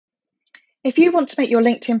If you want to make your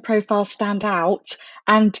LinkedIn profile stand out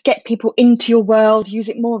and get people into your world, use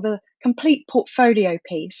it more of a complete portfolio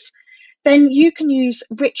piece, then you can use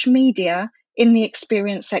rich media in the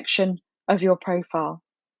experience section of your profile.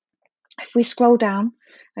 If we scroll down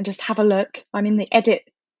and just have a look, I'm in the edit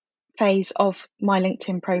phase of my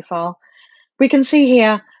LinkedIn profile. We can see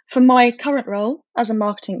here for my current role as a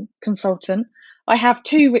marketing consultant, I have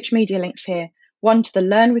two rich media links here, one to the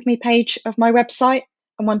Learn With Me page of my website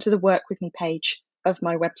and one to the Work With Me page of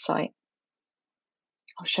my website.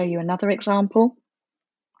 I'll show you another example.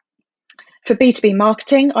 For B2B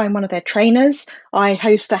marketing, I'm one of their trainers. I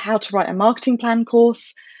host a How to Write a Marketing Plan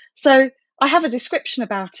course. So I have a description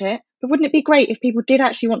about it, but wouldn't it be great if people did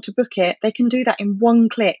actually want to book it? They can do that in one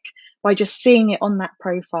click by just seeing it on that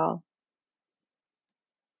profile.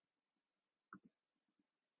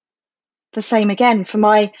 The same again for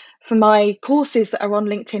my courses that are on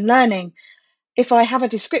LinkedIn Learning. If I have a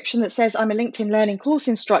description that says I'm a LinkedIn Learning course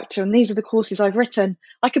instructor and these are the courses I've written,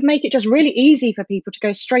 I could make it just really easy for people to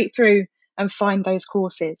go straight through and find those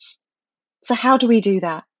courses. So how do we do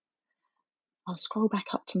that? I'll scroll back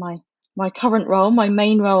up to my current role, my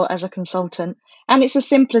main role as a consultant, and it's as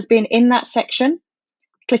simple as being in that section,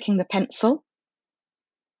 clicking the pencil,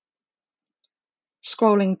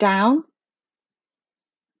 scrolling down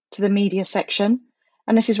to the media section,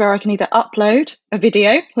 and this is where I can either upload a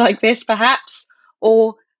video like this perhaps,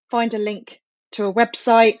 or find a link to a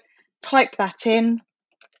website, type that in,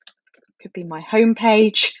 could be my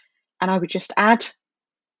homepage, and I would just add.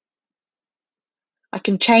 I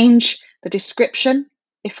can change the description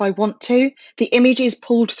if I want to. The image is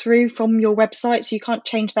pulled through from your website, so you can't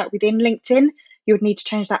change that within LinkedIn. You would need to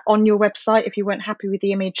change that on your website if you weren't happy with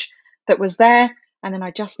the image that was there. And then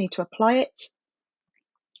I just need to apply it,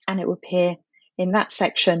 and it will appear in that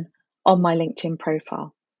section on my LinkedIn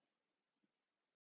profile.